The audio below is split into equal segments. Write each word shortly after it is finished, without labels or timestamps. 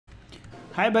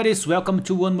Hi buddies, welcome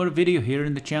to one more video here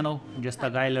in the channel. Just a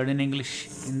guy learning English,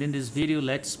 and in this video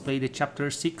let's play the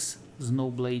chapter 6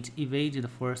 SawBlade Evade, the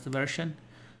first version.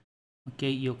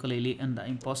 Okay, Yooka, Laylee and the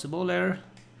impossible Lair.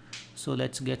 So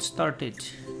let's get started.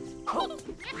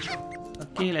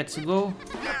 Okay, let's go.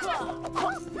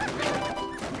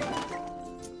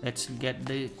 Let's get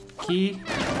the key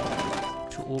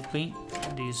to open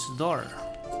this door.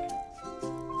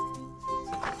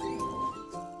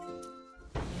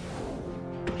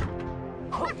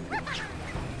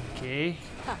 Okay.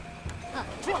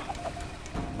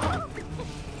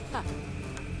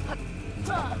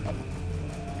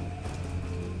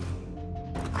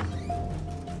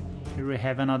 Here we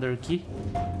have another key.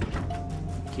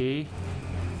 Okay.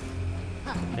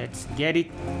 Let's get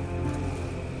it.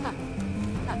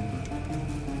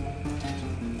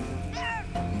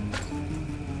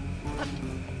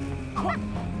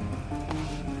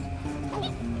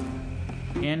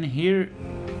 And here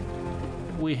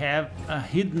we have a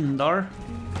hidden door.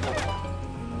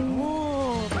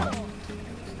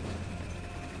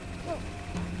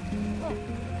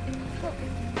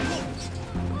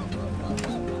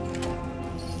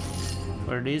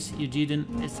 For this you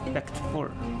didn't expect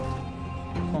for.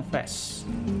 Confess.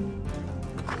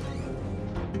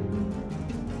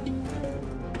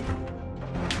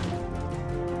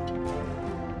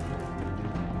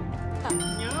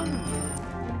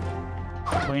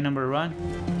 Point number 1.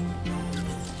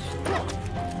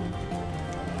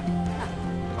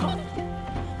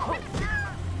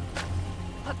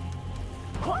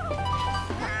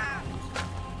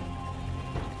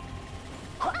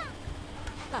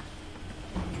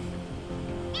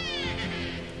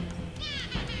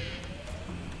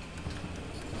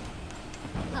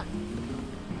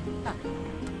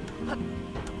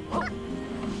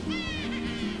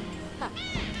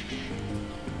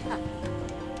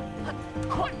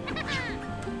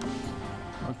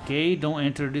 Okay, don't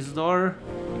enter this door.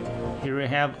 Here we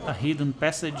have a hidden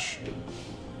passage.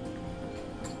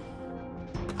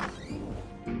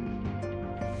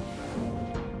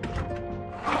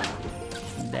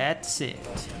 That's it.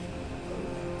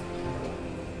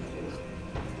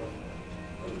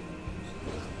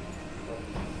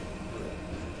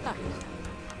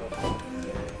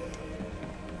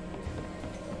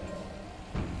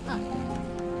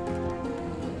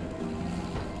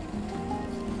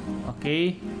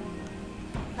 Okay,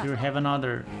 here we have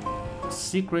another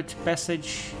secret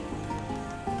passage.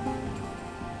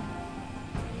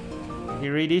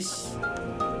 Here it is.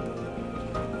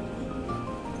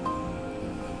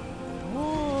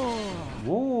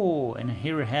 Whoa, and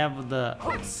here we have the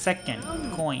second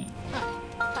coin.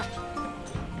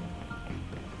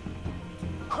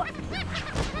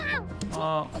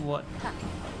 What?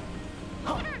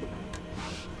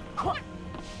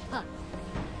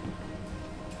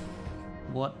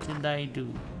 What did I do?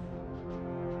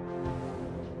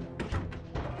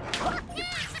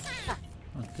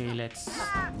 Okay, let's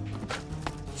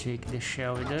take the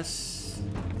shell with us.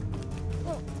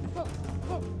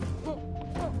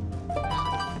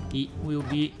 It will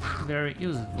be very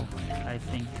useful, I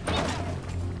think.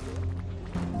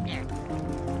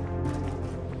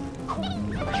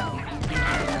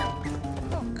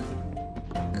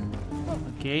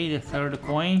 Okay, the third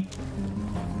coin.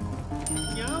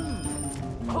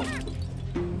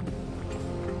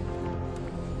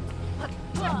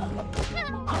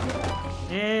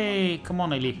 Hey, come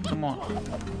on, Laylee, come on.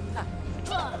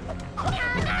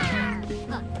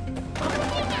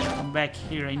 Come back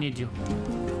here, I need you.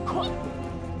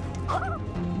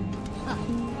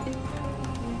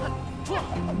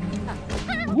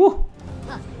 Woo!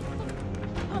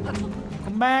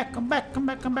 Come back, come back, come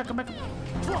back, come back, come back.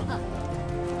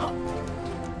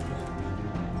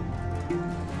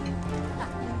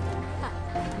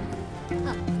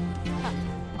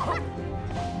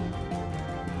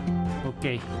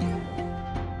 Okay.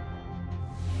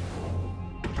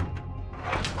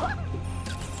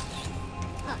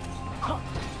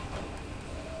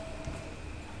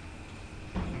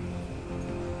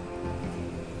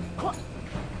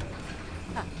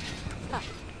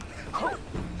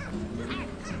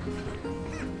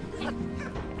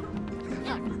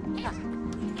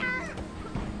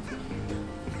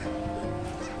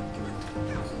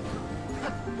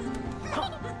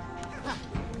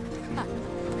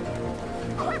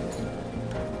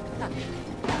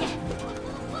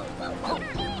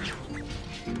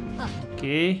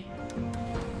 Okay.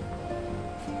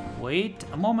 Wait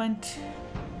a moment.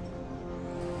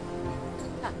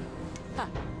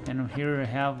 And here I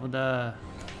have the...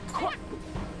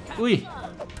 Ui!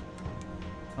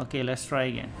 Okay, let's try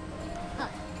again.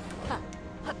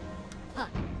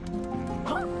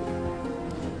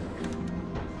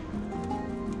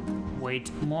 Wait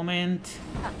a moment.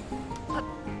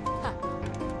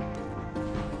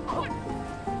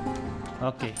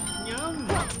 Okay.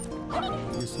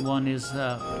 This one is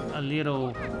a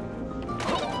little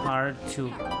hard to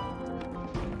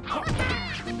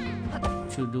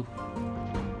do.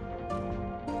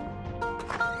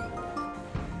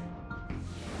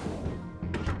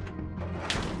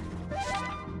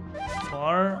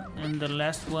 Four, and the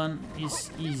last one is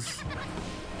easy.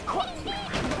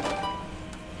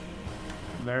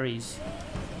 Very easy.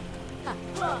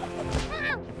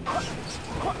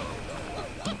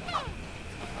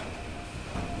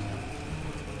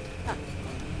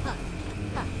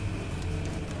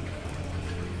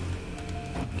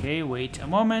 Okay, wait a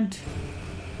moment.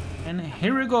 And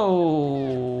here we go.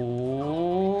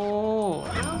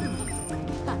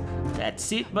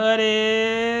 That's it,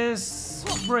 buddies.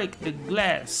 Break the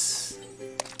glass.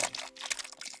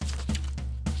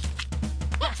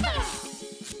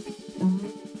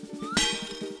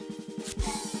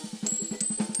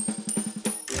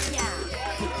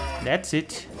 That's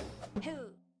it.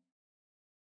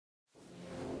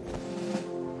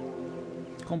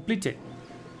 Completed.